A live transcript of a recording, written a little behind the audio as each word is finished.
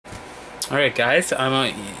Alright guys,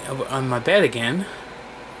 I'm on my bed again.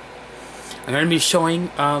 I'm gonna be showing,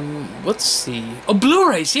 let's see. Oh,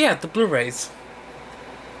 Blu-rays! Yeah, the Blu-rays.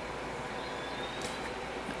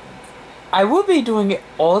 I will be doing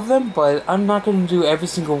all of them, but I'm not gonna do every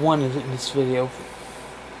single one in this video.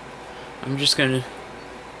 I'm just gonna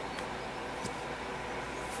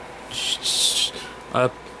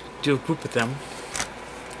do a group of them.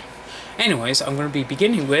 Anyways, I'm going to be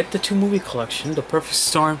beginning with the two movie collection, The Perfect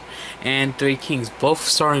Storm and Three Kings, both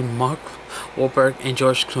starring Mark Wahlberg and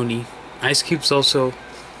George Clooney. Ice Cube's also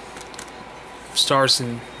stars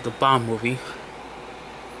in the Bond movie.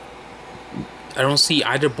 I don't see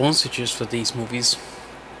either bone switchers for these movies.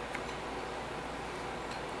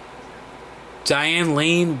 Diane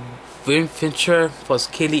Lane, Vin Fincher, plus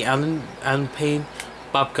Kaylee Allen, Alan Payne,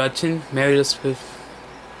 Bob Gutton, Mary Elizabeth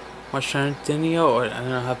Marchandinho, or I don't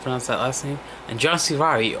know how to pronounce that last name, and John C.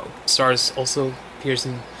 Reilly also appears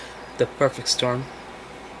in The Perfect Storm.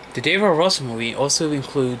 The David O. Russell movie also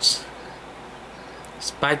includes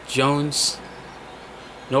Spike Jonze,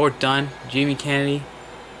 Noah Dunn, Jamie Kennedy,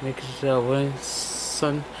 Michael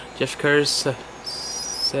Williamson, Jeff Curtis,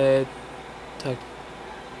 said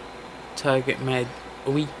Target Mad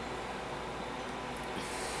Oui.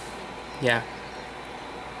 Yeah.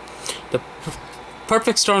 The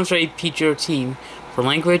Perfect Storm's rated PG-13 for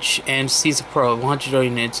language and Caesar Pro, 130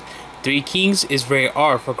 minutes. Three Kings is rated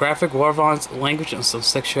R for graphic, war violence, language, and some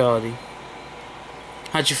sexuality.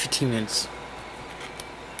 115 minutes.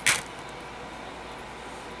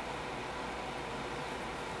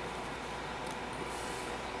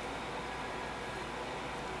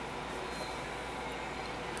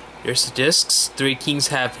 There's the discs. Three Kings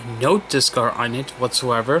have no disc art on it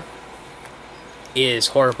whatsoever. It is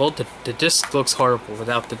horrible. The disc looks horrible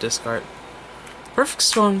without the disc art. Perfect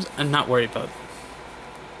Storms, I'm not worried about.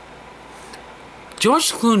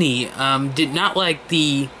 George Clooney did not like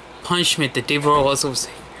the punishment that David O. Russell was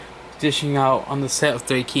dishing out on the set of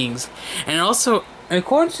Three Kings. And also,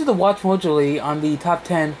 according to the Watch Mojo on the top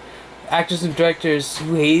 10 actors and directors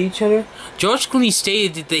who hate each other, George Clooney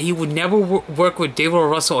stated that he would never work with David O.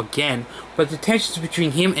 Russell again, but the tensions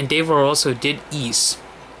between him and David O. Russell did ease.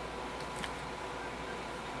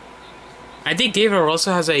 I think David O.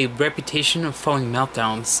 Russell has a reputation of falling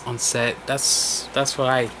meltdowns on set. That's what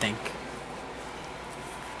I think.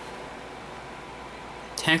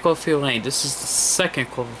 10 Cloverfield Lane. This is the second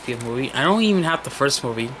Cloverfield movie. I don't even have the first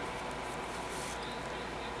movie.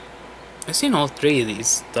 I've seen all three of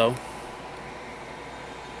these, though.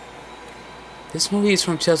 This movie is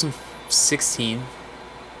from 2016.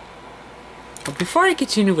 But before I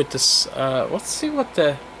continue with this, let's see what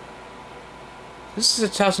the... This is a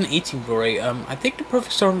 2018 Blu-ray. I think The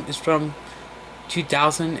Perfect Storm is from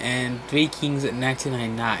 2000 and Three Kings in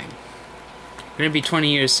 1999. It's gonna be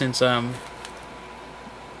 20 years since The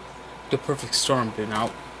Perfect Storm been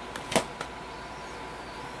out.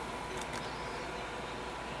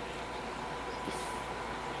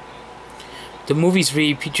 The movie's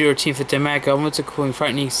rated PG-13 for thematic elements including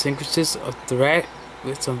frightening sequences of threat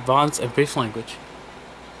with some violence and brief language.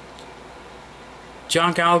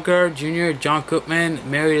 John Gallagher Jr., John Goodman,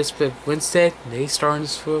 Mary Elizabeth Winstead, they star in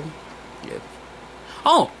this film. Yep.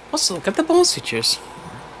 Oh, let's look at the bonus features.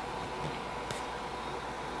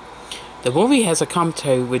 The movie has a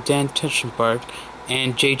commentary with Dan Trachtenberg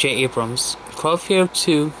and J.J. Abrams. Cloverfield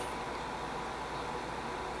 2,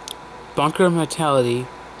 Bunker Mentality,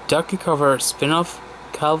 Duck and Cover, spin-off,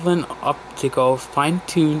 Calvin Optical,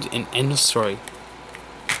 fine-tuned, and end of story.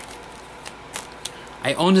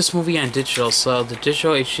 I own this movie on digital, so the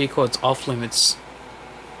digital HD code's off limits.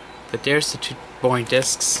 But there's the two boring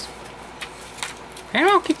discs. I don't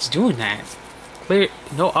know who keeps doing that. Clear,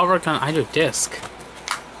 no artwork on either disc.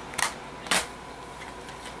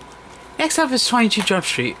 Next up is 22 Jump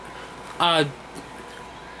Street. A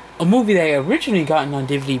movie that I originally gotten on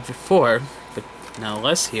DVD before, but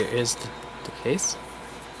nonetheless, here is the case.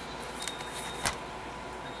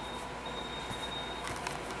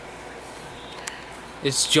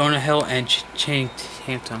 It's Jonah Hill and Channing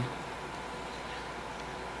Tatum.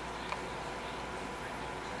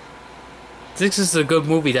 This is a good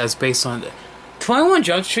movie that's based on 21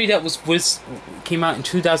 Jump Street that came out in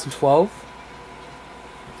 2012.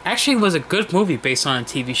 Actually, was a good movie based on a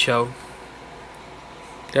TV show.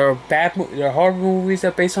 There are horror movies that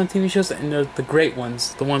are based on TV shows, and there are the great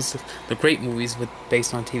ones, the great movies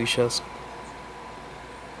based on TV shows.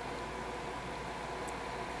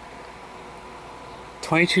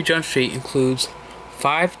 22 Jump Street includes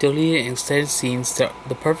 5 deleted and extended scenes.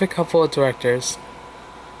 The perfect couple of directors.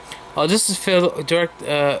 Oh, this is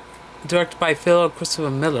directed by Phil and Christopher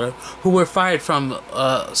Miller, who were fired from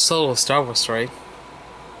Solo Star Wars story.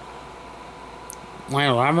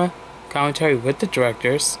 Lionel Rama, commentary with the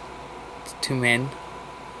directors, two men.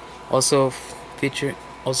 Also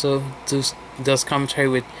does commentary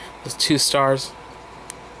with the 2 stars.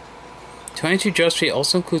 22 Jump Street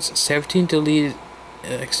also includes 17 deleted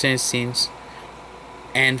extended scenes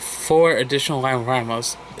and 4 additional Lionel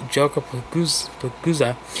Ramos. Joker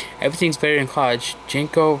Paguza, Everything's Better in College,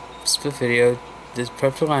 Jenko split video, this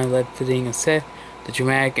perfect line led fitting and set, the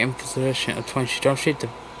dramatic imposition of 22 Jump Street, the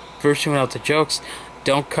version without the jokes,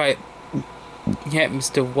 Don't Cut Yet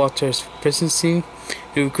Mr. Walter's prison scene,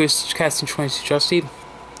 new casting 22 Jump Street,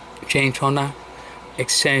 Jane Chona,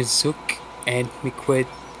 Extended Zook, and McQuaid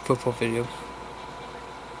football video.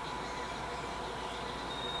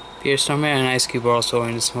 Peter Stormare and Ice Cube are also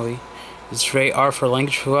in this movie. It's rated R for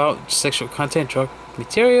language throughout, sexual content, drug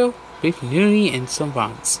material, rape, nudity, and some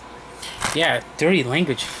violence. Yeah, dirty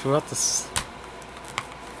language throughout this.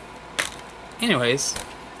 Anyways,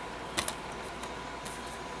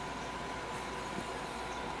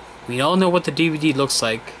 we all know what the DVD looks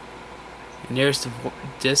like. And there's the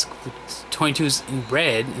disc with 22s in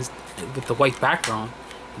red with the white background.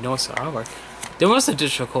 You know it's the artwork. There was a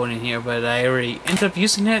digital code in here, but I already ended up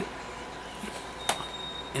using it.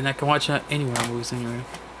 And I can watch anywhere movies anywhere.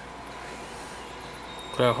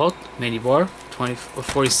 Claire Holt, Mandy Moore,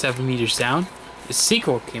 47 meters down. The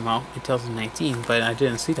sequel came out in 2019, but I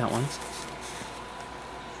didn't see that one.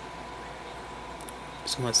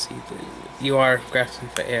 So let's see. You are grasping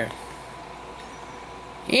for air.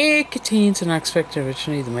 It contains an unexpected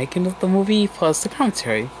originally the making of the movie plus the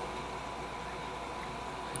commentary.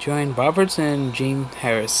 Join Roberts and James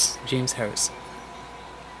Harris.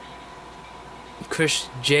 Chris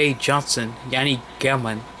J. Johnson, Yanni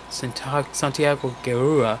Gelman, Santiago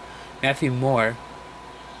Guerrera, Matthew Moore,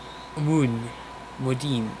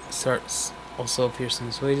 Modine starts also appears in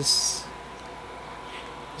this way. This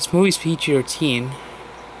movie's PG-13.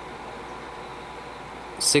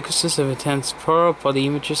 Sequences of intense plural body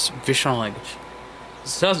images, visual language.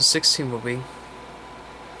 It's a 2016 movie.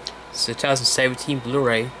 It's a 2017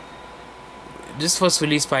 Blu-ray. This was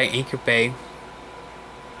released by Anchor Bay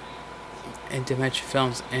and Dimension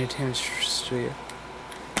Films Entertainment Studio.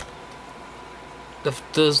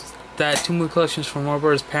 That 2 movie collections from Warner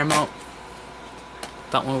Bros. Paramount.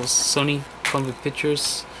 That one was Sony Columbia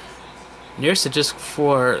Pictures. And there's the disc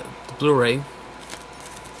for the Blu-ray.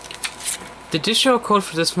 The digital code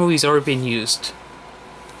for this movie has already been used.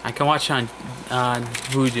 I can watch it on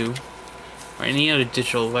Vudu or any other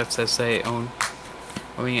digital websites I own.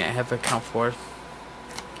 I mean, I have an account for.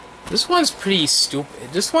 This one's pretty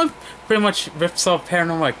stupid. This one pretty much rips off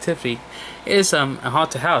Paranormal Activity. It is a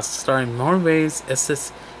haunted house starring Norman Bates,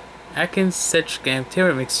 Estes Atkins, Cedric and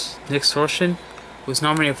Taylor Nick Sorkin, who was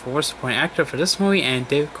nominated for Worst Supporting Actor for this movie, and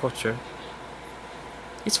David Kocher.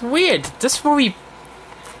 It's weird. This movie.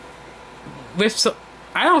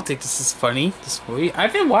 I don't think this is funny. This movie.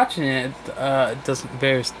 I've been watching it a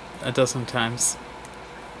dozen times.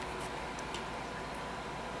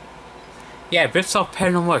 Yeah, it rips off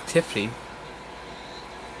Paranormal Activity.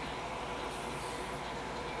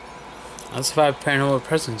 Unsurvived Paranormal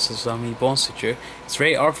Presences on me Bone Suture. It's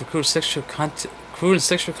rated R for crude and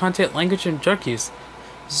sexual content, language, and drug use.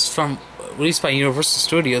 This is released by Universal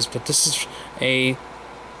Studios, but this is a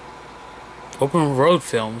open road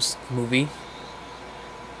films movie.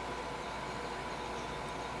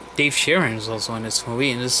 Dave Sharon is also in this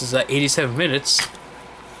movie, and this is 87 minutes.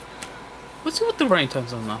 Let's see what the running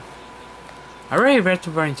times are now. I already read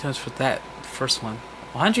the running times for that first one.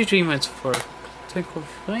 103 minutes for Technical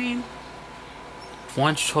Flame,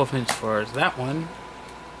 112 minutes for that one,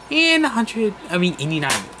 and 89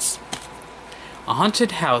 minutes. A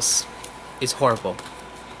Haunted House is horrible.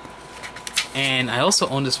 And I also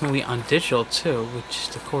own this movie on digital too, which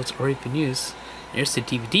the code's already been used. There's the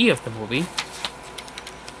DVD of the movie.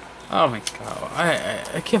 Oh my god,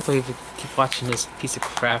 I can't believe we keep watching this piece of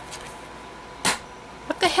crap.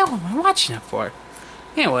 What the hell am I watching it for?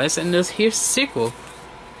 Anyways, and here's the sequel.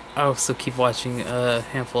 I also keep watching a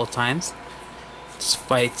handful of times.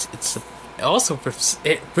 Despite it also rips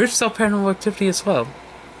out Paranormal Activity as well.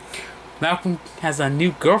 Malcolm has a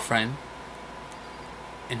new girlfriend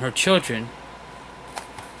and her children.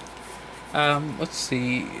 Let's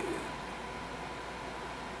see.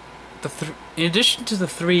 In addition to the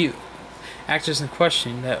 3 actors in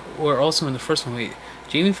question that were also in the first movie,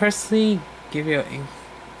 Jamie Presley, Gabriel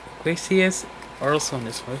Iglesias are also in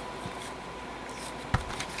this one.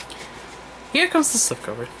 Here comes the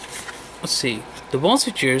slipcover. Let's see. The Bone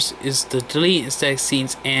Sutures is the deleted static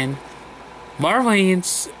scenes and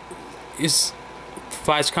Marvelians is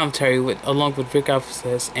provides commentary along with Rick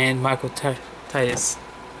Alvarez and Michael Titus,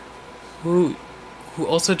 who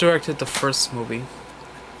also directed the first movie.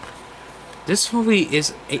 This movie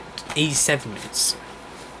is 87 minutes.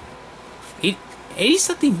 80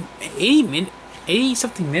 something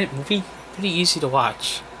minute movie. Pretty easy to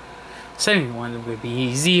watch. 71 would be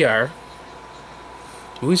easier.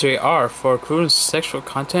 Movies rated R for crude and sexual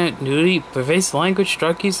content, nudity, pervasive language,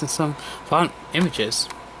 drug use, and some violent images.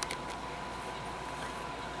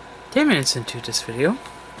 10 minutes into this video,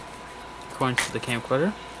 according to the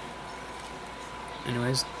camcorder.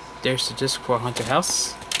 Anyways, there's the disc for Haunted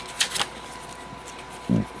House.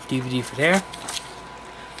 DVD for there.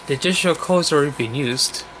 The digital code's already been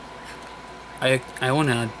used. I own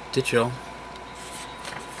it on digital.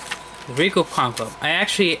 The Regal Con Club.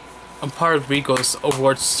 I'm part of Regal's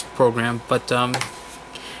awards program, but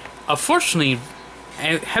unfortunately,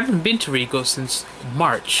 I haven't been to Regal since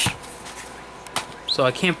March, so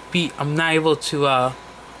I'm not able to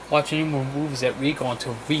watch any more movies at Regal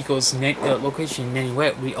until Regal's location in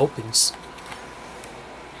Nanuet reopens.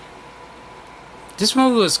 This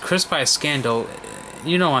movie was cursed by a scandal.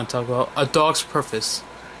 You know what I'm talking about. A Dog's Purpose.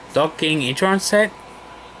 Dog getting injured on set.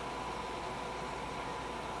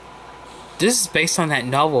 This is based on that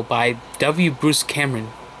novel by W. Bruce Cameron.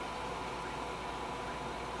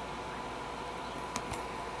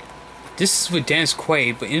 This is with Dennis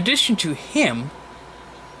Quaid, but in addition to him,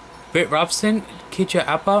 Britt Robson, Kitcha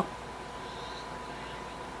Appa,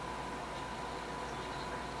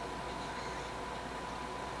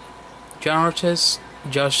 John Ortiz,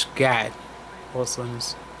 Josh Gad. Also in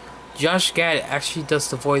this. Josh Gad actually does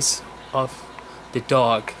the voice of the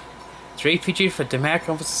dog. The rated PG for dramatic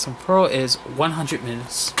emphasis on Pearl is 100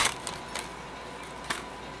 minutes.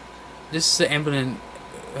 This is the Ambulance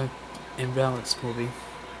movie.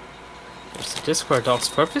 There's the disc for A Dog's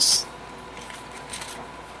Purpose.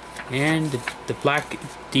 And the black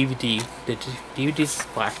DVD. The DVD is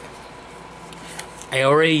black. I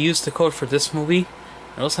already used the code for this movie.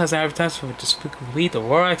 It also has advertisements for Despicable Me, The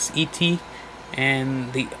Rorax, E.T.,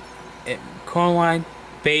 and the Coraline,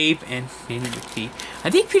 Babe, and Nanny McPhee. I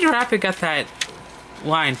think Peter Rabbit got that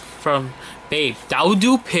line from Babe. That'll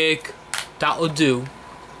do, pig. That'll do.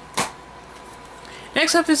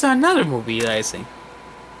 Next up is another movie that I see.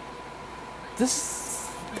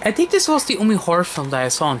 I think this was the only horror film that I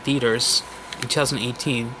saw in theaters in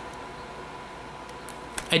 2018.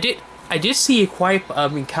 I did see a quiet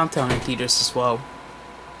Countdown in theaters as well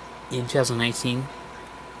in 2019.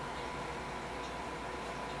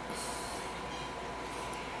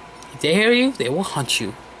 If they hear you, they will hunt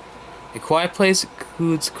you. A Quiet Place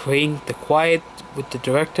includes creating the quiet with the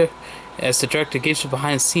director, as the director gives you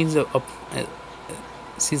behind the scenes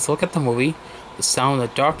scenes look at the movie, the sound of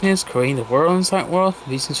the darkness, creating the world inside world,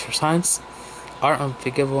 reasons for science, art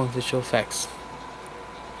unforgivable, and visual effects.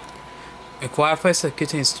 A Quiet Place that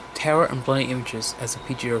contains terror and bloody images as a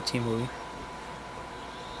PG-13 movie.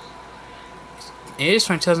 It is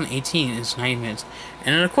from 2018 and it's 90 minutes.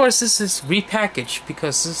 And then of course this is repackaged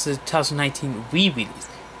because this is a 2019 re-release.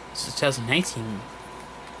 This is a 2019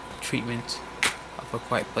 treatment of A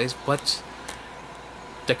Quiet Place, but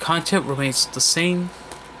the content remains the same.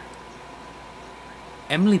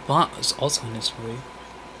 Emily Blunt is also in this movie.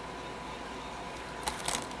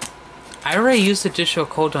 I already used the digital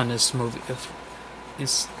code on this movie if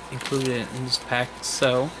it's included in this pack,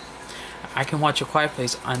 so I can watch A Quiet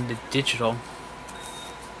Place on the digital.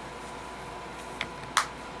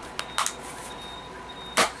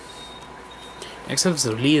 Next up is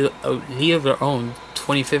the League of Their Own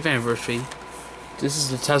 25th anniversary. This is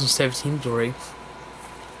the 2017 Blu-ray.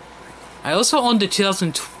 I also own the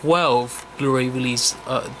 2012 Blu-ray release,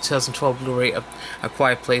 2012 Blu-ray of A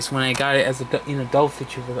Quiet Place when I got it as a double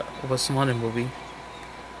feature of some other movie.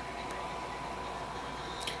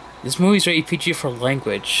 This movie is rated PG for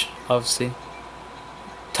language, obviously.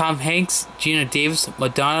 Tom Hanks, Gina Davis,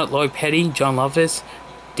 Madonna, Lloyd Petty, John Lovitz,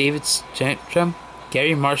 David Strathairn,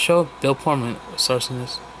 Gary Marshall, Bill Pullman stars in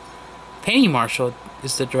this. Penny Marshall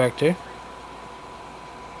is the director.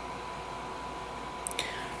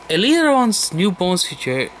 Elita Ron's new bonus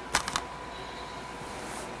feature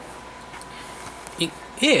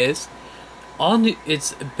is all new.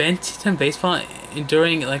 It's Ben 10 baseball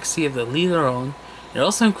enduring legacy of the Elita Ron. It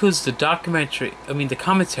also includes the the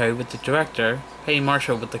commentary with the director Penny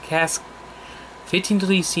Marshall with the cast. 15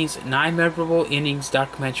 deleted scenes, 9 memorable innings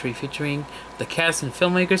documentary featuring the cast and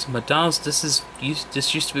filmmakers, Madonna's This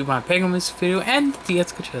Used to Be My Penguins video, and the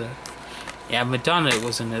theatrical trailer. Yeah, Madonna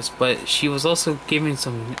was in this, but she was also giving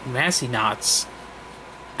some nasty nods.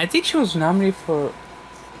 I think she was nominated for...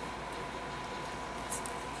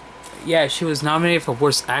 Yeah, she was nominated for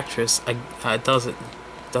Worst Actress a dozen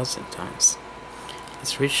times.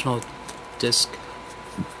 It's original disc,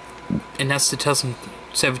 and that's the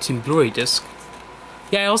 2017 Blu-ray disc.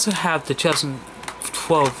 Yeah, I also have the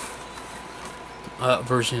 2012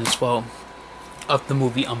 version as well of the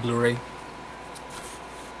movie on Blu-ray.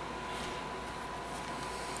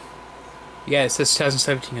 Yeah, it says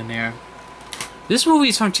 2017 in there. This movie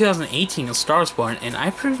is from 2018, A Star Is Born, and I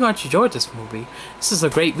pretty much enjoyed this movie. This is a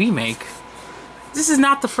great remake. This is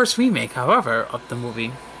not the first remake, however, of the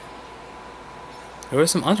movie. There were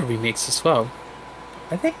some other remakes as well.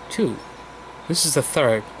 I think two. This is the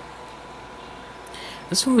third.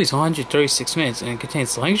 This movie is 136 minutes and it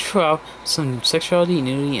contains language throughout, some sexuality,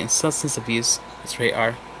 nudity, and substance abuse. It's rated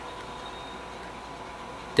R.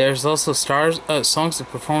 There's also songs and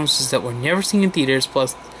performances that were never seen in theaters,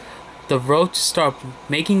 plus the road to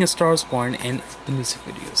making A Star Is Born, and the music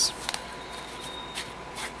videos.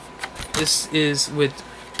 This is with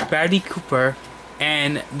Bradley Cooper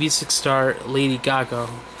and music star Lady Gaga.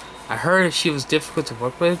 I heard she was difficult to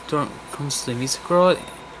work with when it comes to the music world,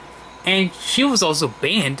 and she was also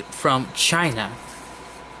banned from China.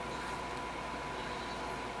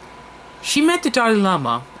 She met the Dalai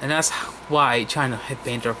Lama, and that's why China had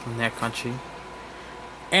banned her from their country.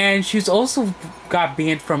 And she's also got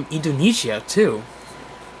banned from Indonesia too.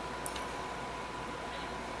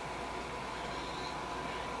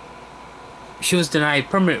 She was denied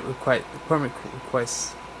permit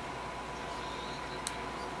requests.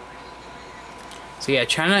 So yeah,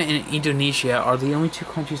 China and Indonesia are the only two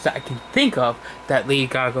countries that I can think of that Lady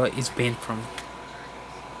Gaga is banned from.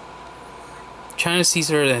 China sees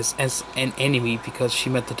her as an enemy because she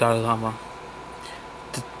met the Dalai Lama.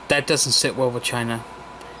 That doesn't sit well with China.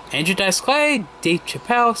 Andrew Dice Clay, Dave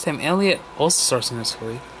Chappelle, Sam Elliott also stars in this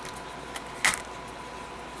movie.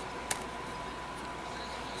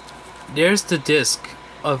 There's the disc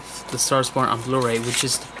of The Star Is Born on Blu-ray, which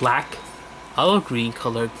is the black, olive green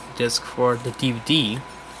colored disc for the DVD.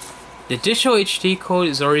 The digital HD code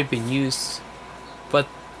has already been used, but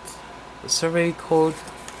the survey code,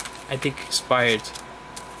 I think, expired.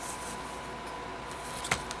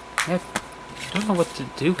 I don't know what to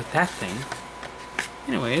do with that thing.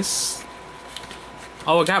 Anyways,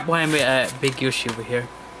 oh, I got my Big Yoshi over here.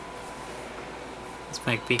 It's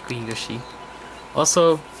my Big Green Yoshi,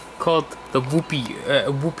 also called the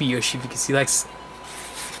Whoopie Yoshi, because he likes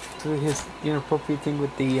doing his inappropriate thing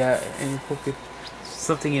with the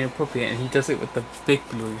something inappropriate, and he does it with the big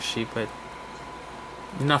blue Yoshi. But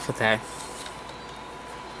enough of that.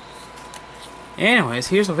 Anyways,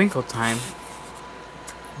 here's A Wrinkle Time.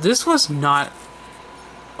 This was not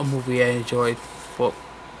a movie I enjoyed. Well,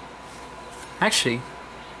 actually,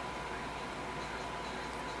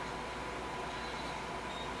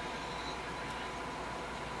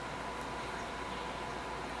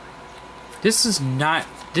 this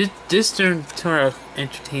didn't turn out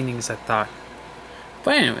entertaining as I thought.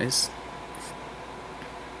 But anyways,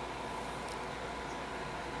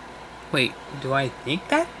 wait, do I think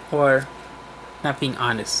that, or not being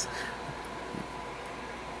honest?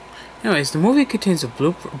 Anyways, the movie contains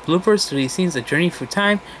bloopers, 3D scenes, a journey through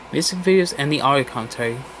time, music videos, and the audio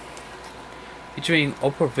commentary. Featuring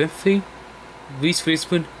Oprah Winfrey, Reese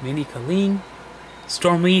Witherspoon, Minnie Kaling,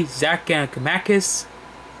 Storm Lee, Zach Galifianakis,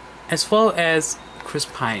 as well as Chris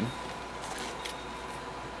Pine.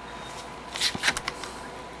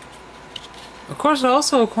 Of course,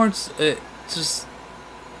 just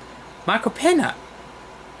Michael Pena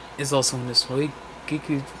is also in this movie.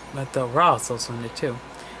 Giku Matara is also in it too.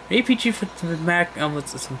 APG for the Mac.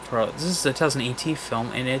 This is a 2018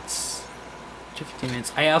 film, and it's 15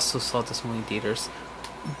 minutes. I also saw this movie in theaters.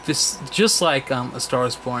 This just like A Star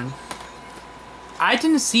Is Born. I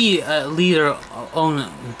didn't see Leader own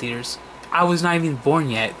in theaters. I was not even born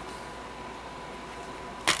yet.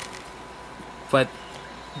 But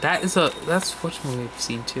that's which movie I've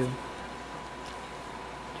seen too.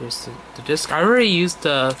 There's the disc. I already used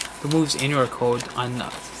the Moves Anywhere code on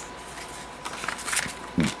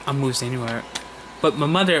Moves Anywhere, but my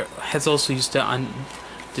mother has also used it on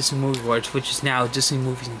Disney Movie Awards, which is now Disney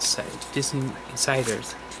Movies Disney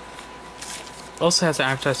Insiders. Also has an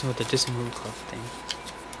advertisement with the Disney Movie Club thing.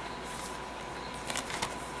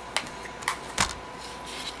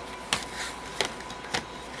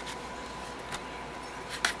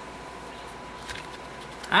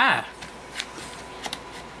 Ah!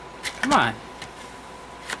 Come on.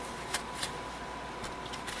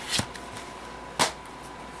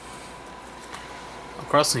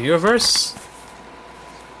 Across the Universe.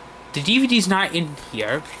 The DVD's not in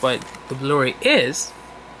here, but the Blu-ray is.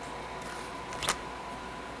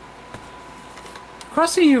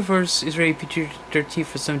 Across the Universe is rated PG-13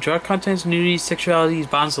 for some drug contents, nudity, sexuality,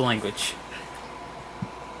 violence, and language.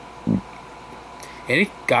 And it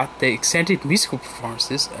got the extended musical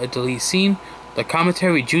performances, a deleted scene, the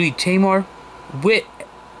commentary with Julie Taymor, with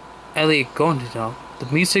Elliot Gondino, the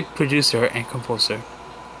music producer and composer,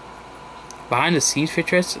 behind the scenes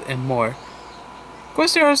features, and more. Of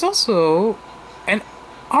course, there is also an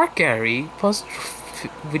art gallery plus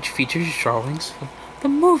which features drawings from the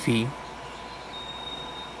movie.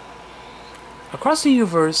 Across the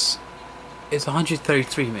Universe is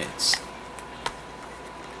 133 minutes.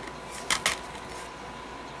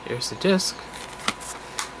 Here's the disc.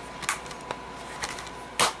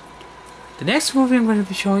 The next movie I'm going to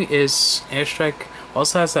be showing is Airstrike.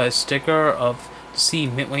 Also has a sticker of see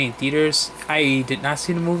midway in theaters. I did not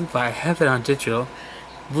see the movie, but I have it on digital.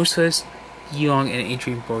 Bruce Willis, Young, and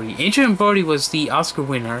Adrian Brody. Adrian Brody was the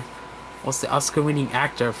Oscar-winning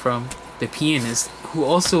actor from The Pianist, who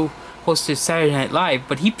also hosted Saturday Night Live.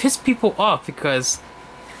 But he pissed people off because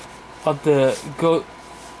of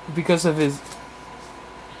his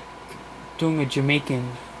doing a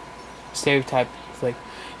Jamaican stereotype. It's like,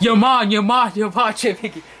 your mom,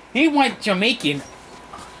 Jamaican. He went Jamaican.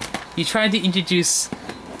 He tried to introduce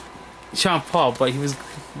Sean Paul, but he was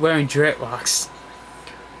wearing dreadlocks.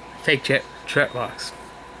 Fake dreadlocks.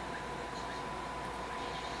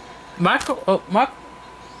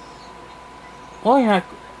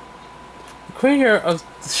 The creator of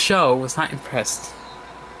the show was not impressed.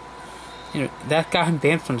 That got him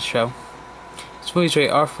banned from the show. This movie is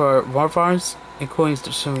rated R for Marvars, including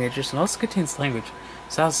the images, and also contains language.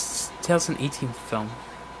 So it's a 2018 film.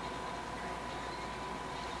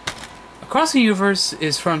 Across the Universe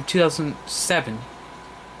is from 2007.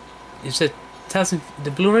 The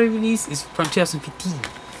Blu-ray release is from 2015.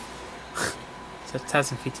 It's a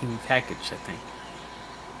 2015 package, I think.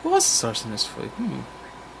 What was the source in this for?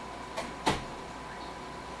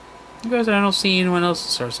 You guys, I don't see anyone else's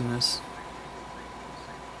source in this.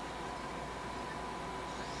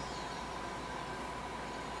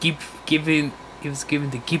 He was given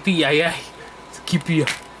the Gippy-yay.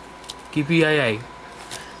 Gippy-yay.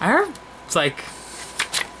 I heard it's like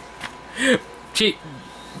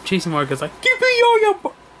Jason Morgan's like Gippy-yay.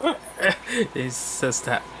 He says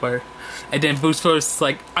that word, and then Bruce Willis is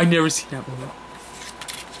like, I never seen that movie.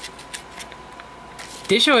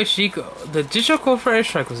 The digital code for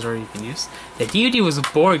Airstrike was already been used. The DVD was a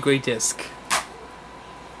boring gray disc.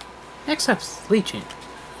 Next up is Legion.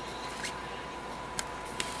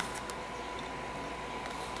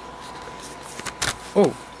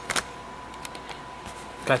 Oh,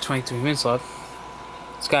 got 23 minutes left.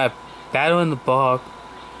 It's got a battle in the bog,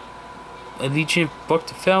 a Legion book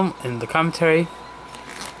to film, and the commentary.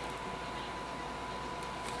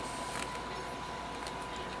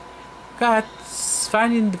 Got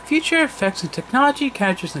finding the future, effects and technology,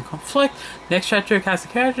 characters and conflict. Next chapter, cast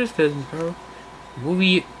of characters, film the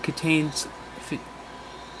movie contains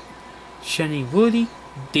Shailene Woodley,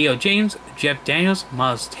 Dale James, Jeff Daniels,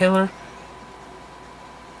 Miles Taylor,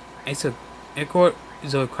 Asa Eckhart,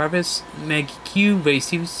 Zoe Kravitz, Maggie Q, Ray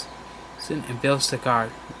Stevenson, and Bill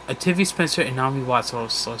Skarsgård. Octavia Spencer and Naomi Watts are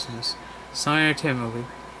also in this. Summer entertainment movie.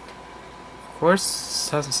 Of course,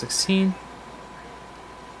 2016.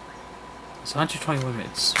 It's 121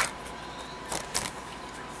 minutes.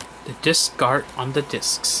 The disc art on the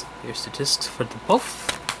discs. Here's the discs for the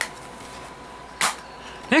both.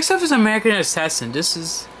 Next up is American Assassin. This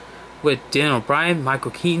is with Dan O'Brien, Michael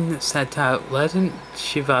Keaton, Santa Letton,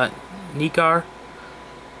 Shiva Nigar,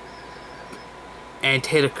 and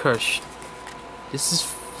Taylor Kirsch. This is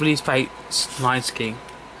released by Lionsgate.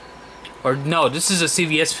 Or no, this is a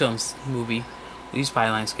CBS Films movie released by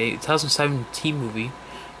Lionsgate. 2017 movie.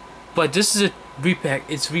 But this is a repack.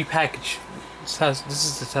 It's repackaged. This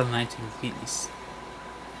is the 2019 release.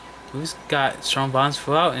 The movie's got strong bonds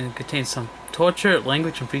throughout and it contains some torture,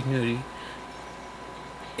 language, and brief nudity.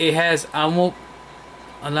 It has Alamo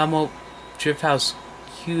Drift House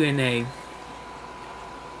Q&A.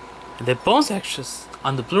 And the bonus extras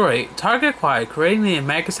on the Blu-ray: Target Acquired, Creating the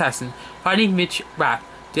American Assassin, Fighting Mitch Rapp,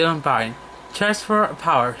 Dylan Bryan, Transfer of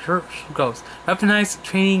Power, Herschel Ghost, Weaponized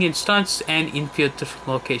Training in Stunts and Infield different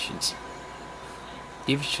locations.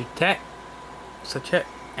 David Suchet,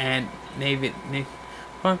 and Nick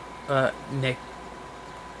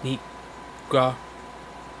Graban,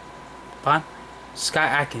 Sky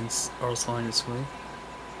Atkins are also in this movie.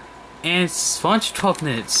 And it's 112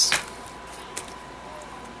 minutes.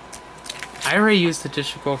 I already used the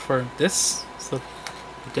edition code for this, so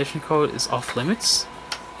the edition code is off limits.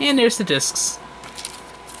 And there's the discs.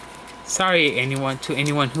 Sorry to anyone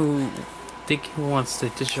who think he wants the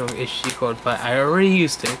digital HD code, but I already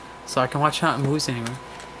used it, so I can watch out movies anyway.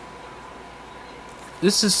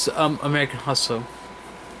 This is American Hustle.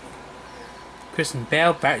 Kristen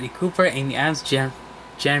Bell, Bradley Cooper, Amy Adams,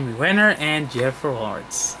 Jeremy Renner, and Jennifer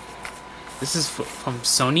Lawrence. This is from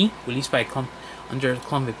Sony, released by under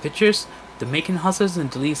Columbia Pictures. The making hustles and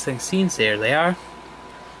deleting scenes, there they are.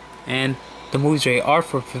 And the movie's rated R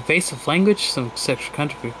for pervasive language, some sexual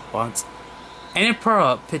content plots. And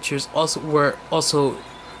Impera Pictures work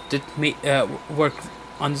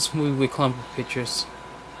on this movie with Columbia Pictures.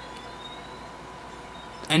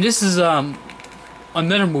 And this is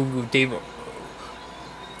another movie with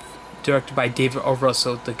directed by David O.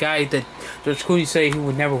 Russell, the guy that George Clooney said he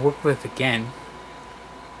would never work with again.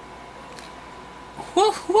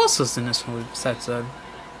 Who else was in this movie besides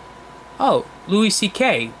oh, Louis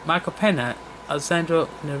C.K., Michael Pena, Alessandro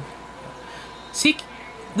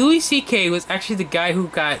Louis C.K. was actually the guy who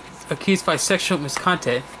got accused by sexual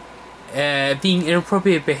misconduct, being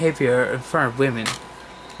inappropriate behavior in front of women,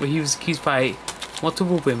 where he was accused by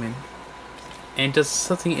multiple women and does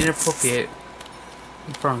something inappropriate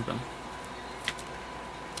in front of them.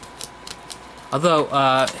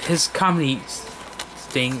 Although his comedy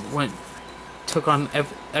thing took on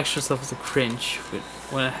extra levels of cringe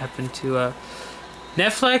when it happened to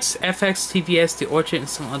Netflix, FX, TBS, The Orchard, and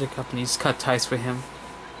some other companies cut ties for him,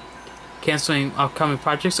 canceling upcoming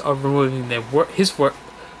projects or removing his work.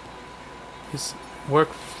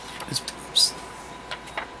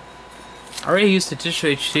 I already used the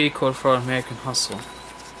digital HD code for American Hustle.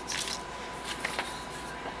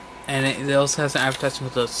 And it also has an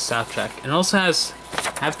advertisement with the soundtrack. And it also has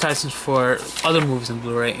advertisements for other movies on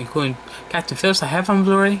Blu-ray, including Captain Phillips I have on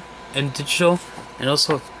Blu-ray and digital, and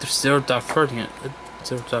also Zero Dark 30.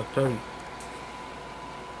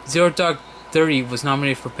 Zero Dark 30 was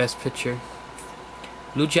nominated for Best Picture.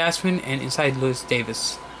 Blue Jasmine and Inside Louis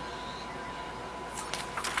Davis.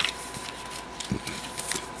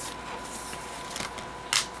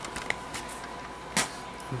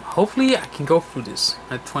 Hopefully I can go through this.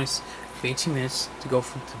 I have 18 minutes to go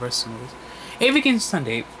through the rest of the movies. It begins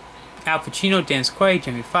Sunday. Al Pacino, Dennis Quaid,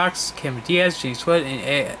 Jamie Foxx, Cameron Diaz, James Sweat,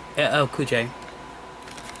 and LL Cool J.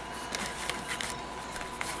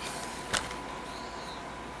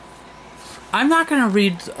 I'm not gonna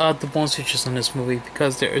read the bonus features on this movie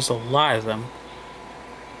because there is a lot of them.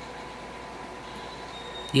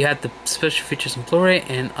 You have the special features on Blu-ray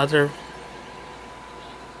and other.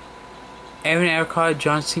 Aaron Eckhart,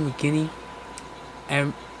 John C. McGinney,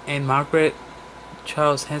 and Margaret,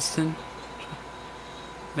 Charles Heston,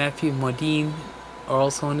 Matthew Modine are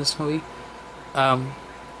also in this movie.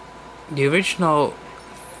 The original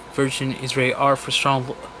version is rated R for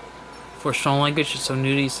strong language, so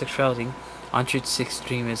nudity, sexuality.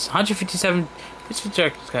 163 minutes. 157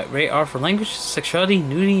 director's cut. Rated R for language, sexuality,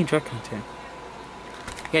 nudity, and drug content.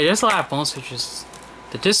 Yeah, there's a lot of bonus features.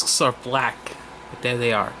 The discs are black, but there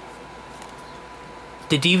they are.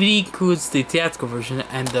 The DVD includes the theatrical version,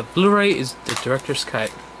 and the Blu-ray is the director's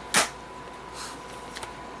cut.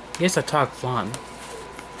 Here's a talk blonde.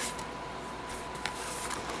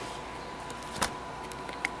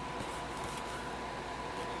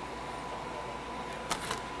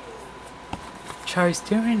 Charlize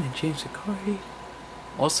Theron and James McAvoy,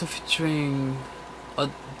 also featuring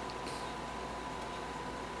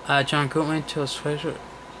John Goodman, Charles Fraser,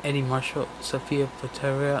 Eddie Marshall, Sophia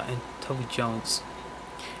Butera, and Toby Jones.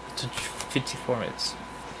 54 minutes.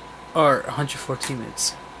 Or 114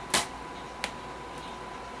 minutes.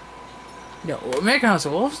 No, American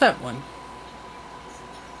Hustle, what was that one?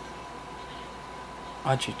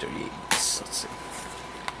 138 minutes, let's see.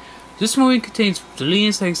 This movie contains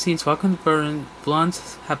deleted sex scenes, Welcome to Berlin,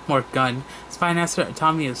 Blondes Have More Gun, Spy Master,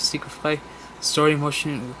 Autonomy of Secret Flight, story in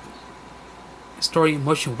motion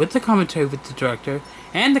with the commentary with the director,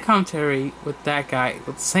 and the commentary with that guy,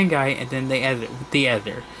 with the same guy, and then they edit with the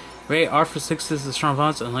editor. Rated R for sexes, the strong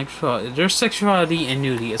violence, and there's sexuality and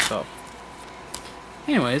nudity as well.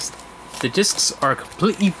 Anyways, the discs are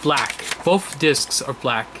completely black. Both discs are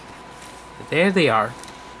black. But there they are.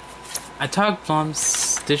 Atomic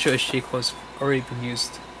Blonde's digital HD code has already been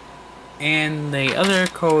used. And the other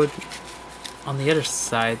code on the other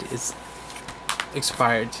side is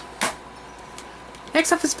expired.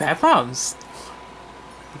 Next up is Bad Moms.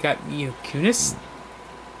 We got Mia Kunis,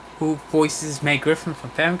 who voices Meg Griffin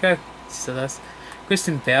from Family Guy, Celeste.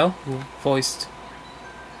 Kristen Bell, who voiced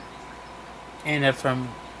Anna from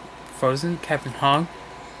Frozen, Captain Hong.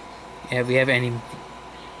 Yeah, we have Annie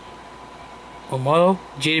Omoto,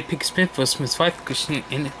 Jada Pinkett Smith was Smith's wife, Christine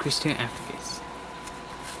Applegate.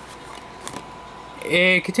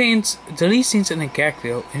 It contains deleted scenes and a gag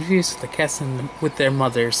reel, interviews with the cast and with their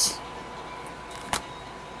mothers.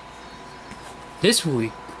 This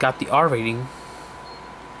movie got the R rating.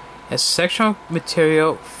 Has sexual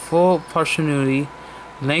material, full partial nudity,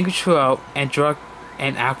 language throughout, and drug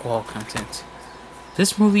and alcohol content.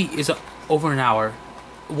 This movie is over an hour,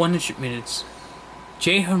 100 minutes.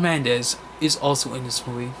 Jay Hernandez is also in this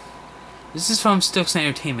movie. This is from Stokes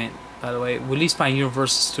Entertainment, by the way, released by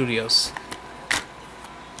Universal Studios.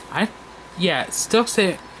 Stokes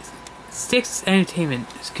Entertainment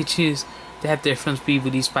continues to have their films be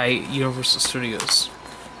released by Universal Studios.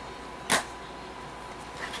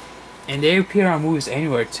 And they appear on Movies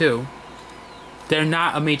Anywhere too. They're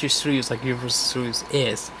not a major studios like Universal Studios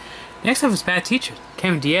is. Next up is Bad Teacher.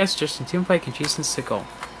 Cameron Diaz, Justin Timberlake, and Jason Segel.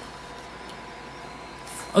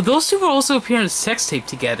 Oh, those two will also appear on a sex tape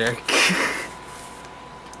together.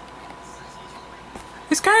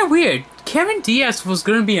 It's kind of weird. Cameron Diaz was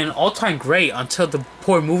going to be an all-time great until the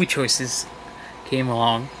poor movie choices came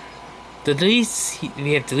along. We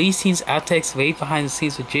have deleted scenes, outtakes, way behind the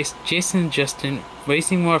scenes with Jason and Justin,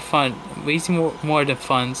 raising more than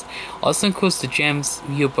funds. Also includes the Gems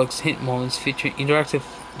yearbooks, hint moments, featuring interactive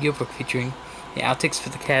yearbook featuring the outtakes for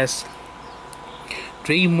the cast,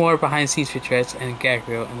 3 more behind the scenes featurettes, and a gag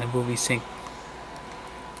reel, and the movie sync.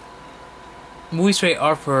 Movies rated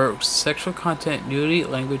R for sexual content, nudity,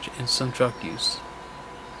 language, and some drug use.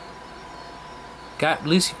 Got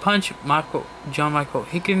Lucy Punch, John Michael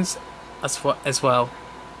Higgins as well.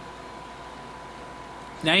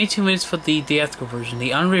 92 minutes for the theatrical version.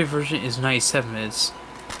 The unrated version is 97 minutes.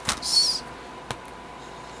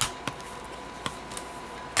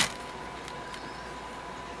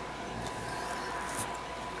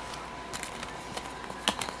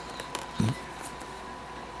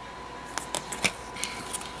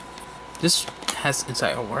 This has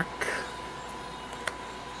inside artwork.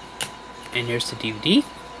 And here's the DVD.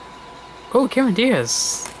 Oh, Cameron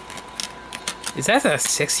Diaz. Is that a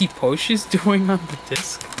sexy pose she's doing on the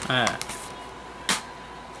disc?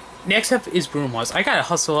 Next up is Bruno Mars. I gotta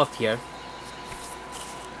hustle up here.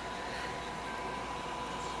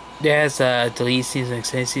 There's deleted scenes and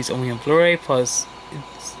extended scenes only on Blu-ray, plus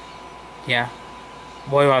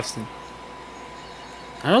Boy Robson.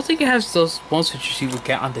 I don't think it has those bonus features you would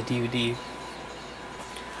get on the DVD.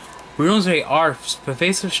 Bruno's rated R,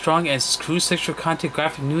 pervasive, strong, and screw sexual content,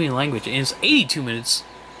 graphic, nudity, and language, and it's 82 minutes.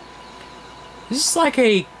 This is like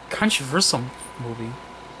a controversial movie.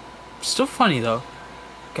 Still funny though.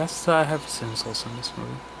 Guess I have sins also in this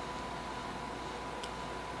movie.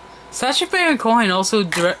 Sacha Baron Cohen also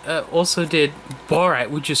did Borat,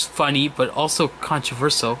 which is funny but also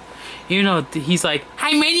controversial. You know, he's like,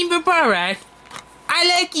 "Hi, my name is Borat. I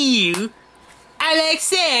like you. I like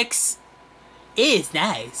sex. It's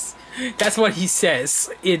nice." That's what he says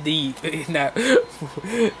in the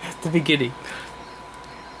beginning.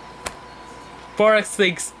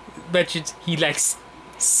 Borat mentions he likes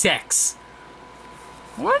sex.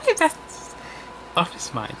 What if that's off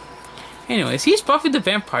his mind? Anyways, he's Buffy the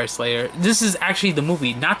Vampire Slayer. This is actually the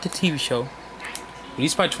movie, not the TV show.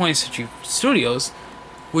 Released by 20th Century Studios,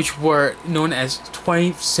 which were known as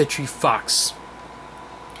 20th Century Fox.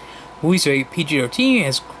 Movies rated PG-13,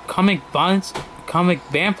 has comic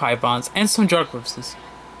vampire bonds, and some drug references.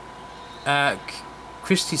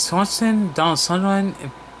 Christy Swanson, Donald Sutherland,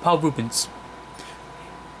 and Paul Rubens.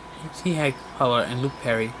 T. Hank Heller and Luke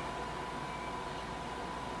Perry.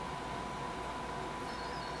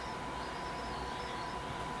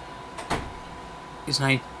 It's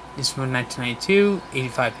from 1992,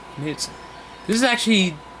 85 minutes. This is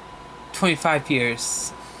actually 25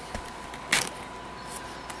 years.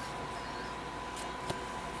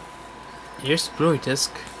 Here's the Blu-ray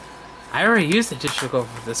disc. I already used the digital cover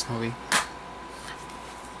for this movie.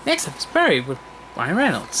 Next up is Buried with Ryan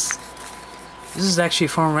Reynolds. This is actually a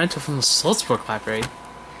former rental from the Salzburg Library.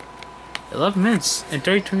 11 minutes and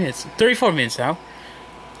 32 minutes. 34 minutes now.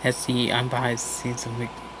 Has the I'm behind the scenes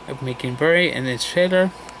of making Buried and its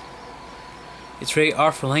trailer. It's rated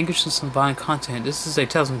R for language and some violent content. This is a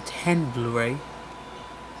 2010 Blu-ray.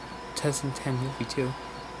 2010 movie too,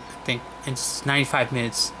 I think. And it's 95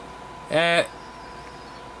 minutes. It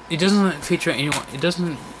doesn't feature anyone. It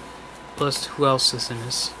doesn't list who else is in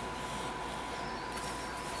this.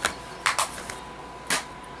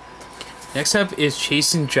 Next up is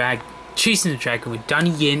Chasing the Dragon with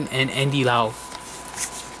Donnie Yen and Andy Lau.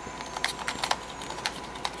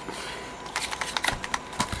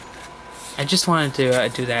 I just wanted to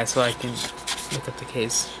do that so I can look up the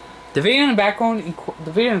case. The video in the background,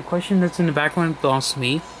 the video in question that's in the background belongs to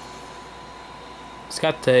me. It's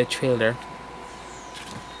got the trailer.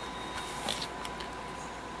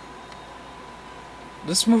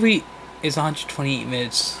 This movie is 128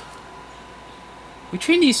 minutes.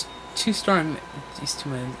 Between these two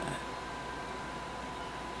men,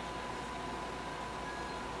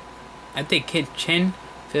 I think Kid Chen,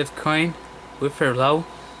 Viv Coin, Wilfred Lau,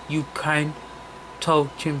 Yu Kain, To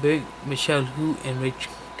Chin, Michelle Hu, and Rich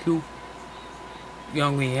Q,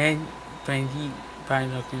 Young Wei Han, Brandy,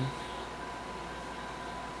 Brian Logan.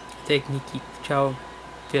 I think Nikki Chow,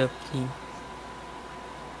 Phil King,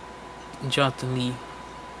 and Jonathan Lee.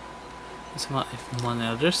 And some among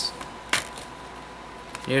others.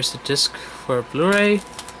 Here's the disc for Blu-ray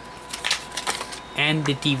and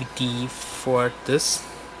the DVD for this.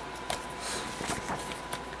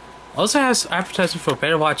 Also has advertising for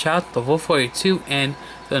Better Watch Out, The Wolf Warrior 2, and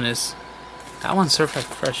Goodness. That one's certified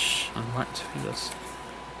fresh on Martin Tomatoes.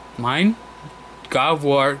 Mine, God of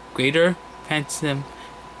War, Greater, Phantom,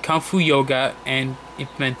 Kung Fu Yoga, and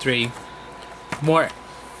Implement 3. More.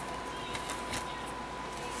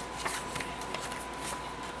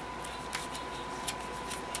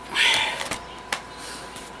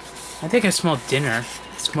 I think I smell dinner.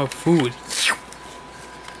 I smell food.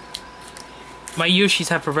 My Yoshis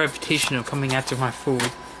have a reputation of coming after my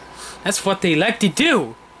food. That's what they like to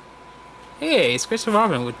do. Hey, it's Christopher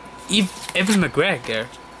Robin with Evan McGregor.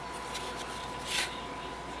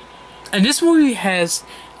 And this movie has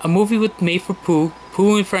a movie with made for Pooh.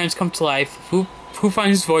 Pooh and friends come to life. Pooh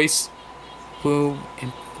finds his voice. Pooh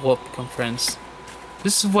and Walt become friends.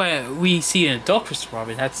 This is what we see in adult Christopher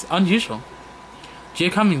Robin. That's unusual. Jay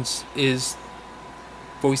Cummings is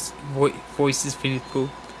voices Winnie the Pooh.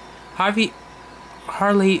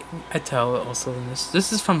 Harley Attell also in this.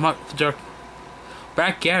 This is from Dark.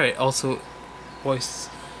 Brad Garrett also voiced.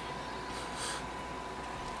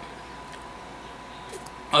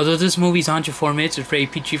 Although this movie is 104 minutes, it's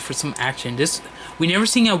rated PG for some action. We never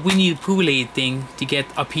seen a Winnie the Pooh related thing to get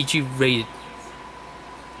a PG rated.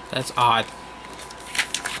 That's odd.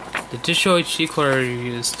 The digital HD color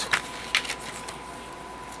used.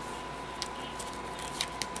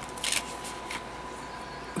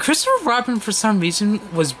 Christopher Robin, for some reason,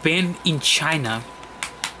 was banned in China.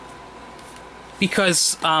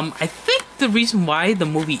 Because, I think the reason why the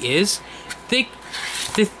movie is, they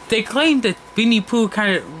claim that Winnie Pooh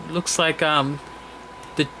kind of looks like,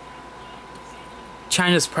 the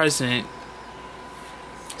China's president.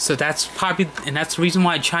 So that's probably, and that's the reason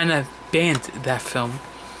why China banned that film.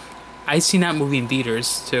 I seen that movie in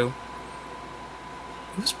theaters, too.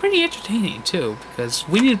 It was pretty entertaining, too, because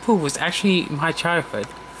Winnie the Pooh was actually my childhood.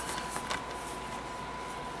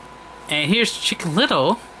 And here's Chicken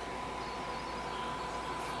Little.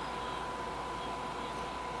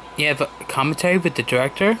 You have a commentary with the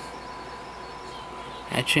director.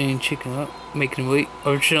 Actually, Chicken Little, making the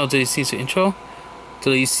original deleted scenes intro.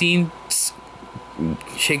 Deleted scenes,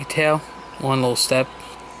 shake a tail, one little step.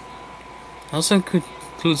 Also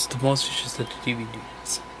includes the most features of the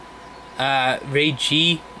DVDs. Ray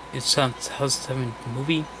G is some 2007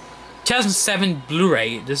 movie. 2007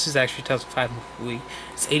 Blu-ray. This is actually 2005 movie.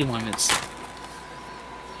 It's 81 minutes. I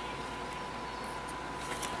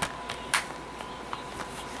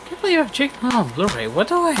can't believe I've checked on Blu-ray. What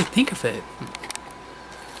do I think of it?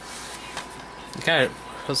 Okay,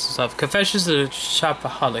 Confessions of a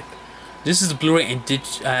Shopaholic. This is the Blu-ray and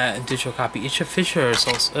digital copy. Isha Fisher is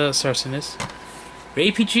also stars in this.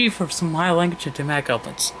 Rated PG for some high language and thematic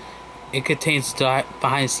elements. It contains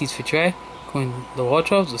behind-the-scenes featurette, including the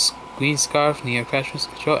wardrobe, the green scarf, New York fashion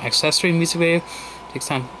control, accessory, music video, takes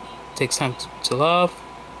time to love,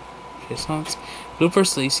 share songs,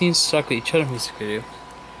 bloopers, lead scenes, stuck with each other, music video.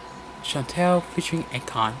 Chantel featuring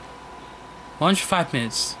Akon. 105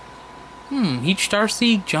 minutes. Heach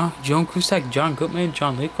Darcy, Joan Cusack, John Goodman,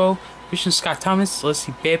 John Lithgow, Christian Scott Thomas,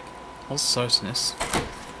 Leslie Bibb, also stars in this.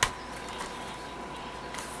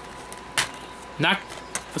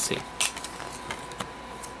 Let's see.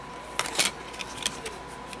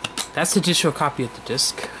 That's the digital copy of the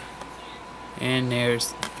disc. And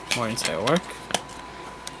there's more inside work.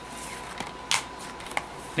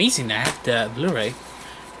 Amazing that, the Blu-ray.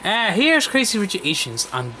 Here's Crazy Rich Asians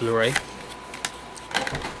on Blu-ray.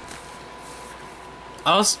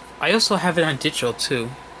 I also have it on digital too.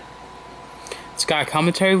 It's got a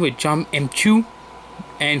commentary with John M. Chu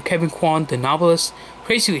and Kevin Kwan, the novelist.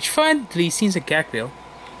 Crazy Rich Fun, the lead scenes of gag reel.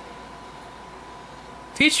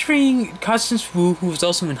 Featuring Constance Wu, who was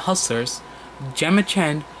also in Hustlers, Gemma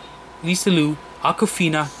Chan, Lisa Liu,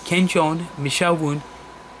 Awkwafina, Ken Jeong, Michelle Woon.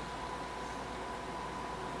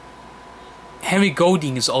 Henry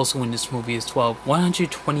Golding is also in this movie as well.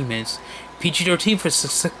 120 minutes. PG-13 for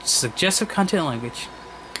suggestive content language.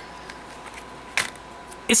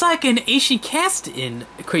 It's like an Asian cast in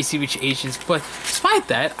Crazy Rich Asians, but despite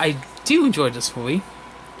that, I do enjoy this movie.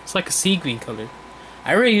 It's like a sea green color.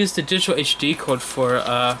 I already used the digital HD code for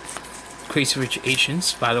Crazy Rich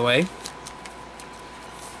Asians, by the way.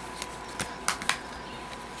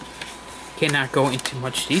 Cannot go into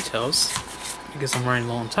much details because I'm running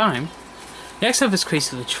low on time. Next up is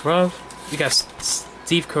Crazy Rich Love. We got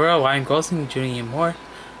Steve Carell, Ryan Gosling, Julianne Moore,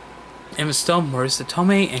 Emma Stone, Marissa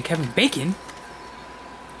Tomei, and Kevin Bacon.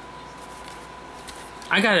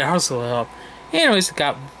 I got it hustle up. Anyways, we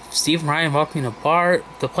got Steve and Ryan walking in a bar.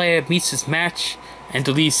 The player meets his match and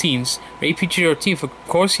the lead scenes. Rated PG-13 for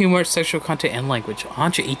coarse humor, sexual content, and language.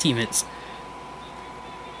 118 minutes.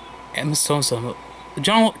 Emma Stone's on it.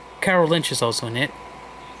 John Carroll Lynch is also in it.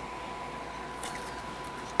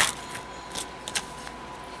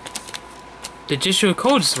 The digital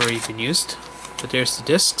code has already been used, but there's the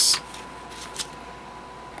discs.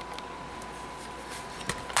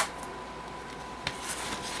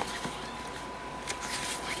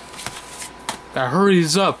 Gotta hurry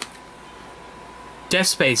this up. Death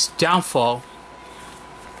Space, Downfall.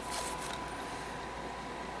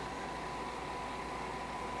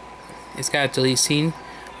 It's got a delete scene,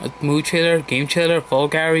 a movie trailer, game trailer, photo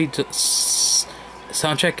gallery,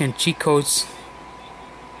 soundtrack, and cheat codes.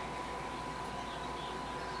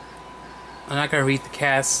 I'm not gonna read the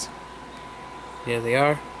cast. There they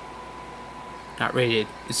are. Not rated.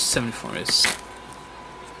 It's 74 minutes.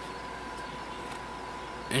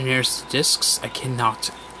 And here's the discs. I cannot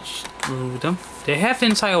remove them. They have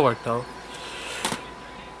inside work though.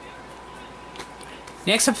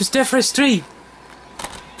 Next up is Death Race 3.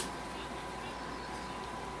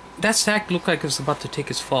 That stack looked like it was about to take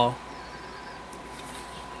its fall.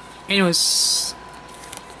 Anyways,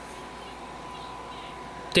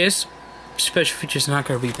 this special features, I'm not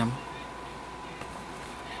gonna read them.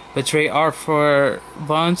 But it's rated R for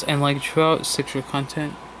violence and language throughout, sexual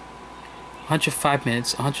content. 105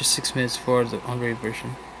 minutes, 106 minutes for the unrated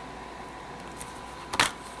version.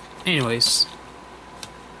 Anyways,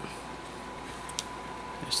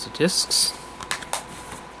 there's the discs.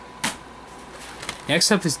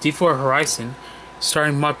 Next up is D4 Horizon,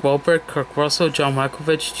 starring Mark Wahlberg, Kirk Russell, John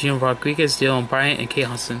Malkovich, Gina Rodriguez, Dylan Bryant, and Kate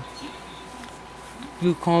Hudson.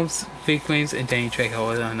 Luke Combs, Big Wings, and Danny Trejo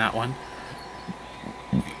was on that one.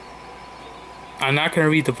 I'm not gonna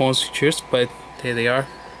read the bonus features, but there they are.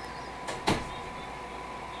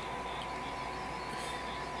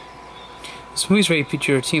 This movie is rated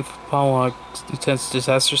PG-13 for following intense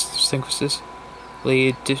disastrous sequences,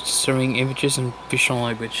 related disturbing images, and visual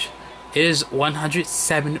language. It is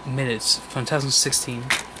 107 minutes from 2016.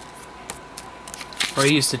 Or I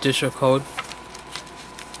used the digital code.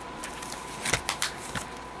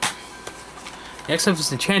 Next up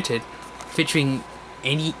is Enchanted, featuring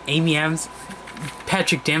Amy Adams,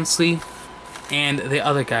 Patrick Dempsey, and the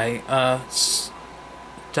other guy.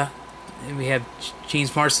 We have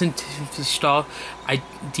James Marsden, Timothy Stahl,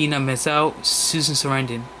 Idina Menzel, Susan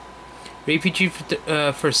Sarandon. Rated PG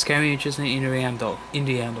for scary images and innuendo.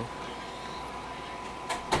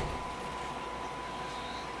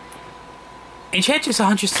 Enchanted is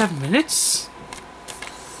 107 minutes.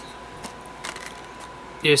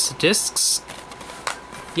 There's the discs.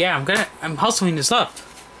 Yeah, I'm hustling this up.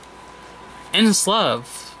 Endless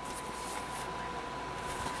Love.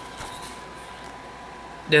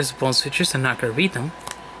 There's bonus features, I'm not gonna read them.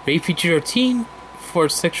 Rated PG-13 for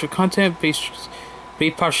sexual content, based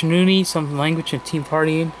rape partiality, some language, and teen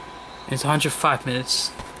partying. And it's 105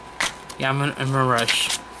 minutes. Yeah, I'm in a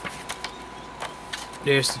rush.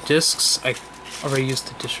 There's the discs. I already used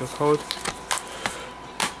the digital code.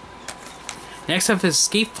 Next up is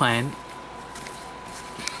Escape Plan.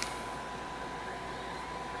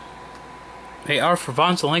 They are for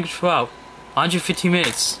violence and language throughout. 115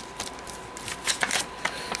 minutes.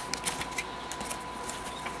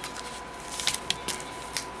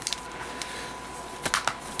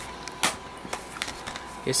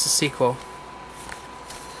 It's the sequel.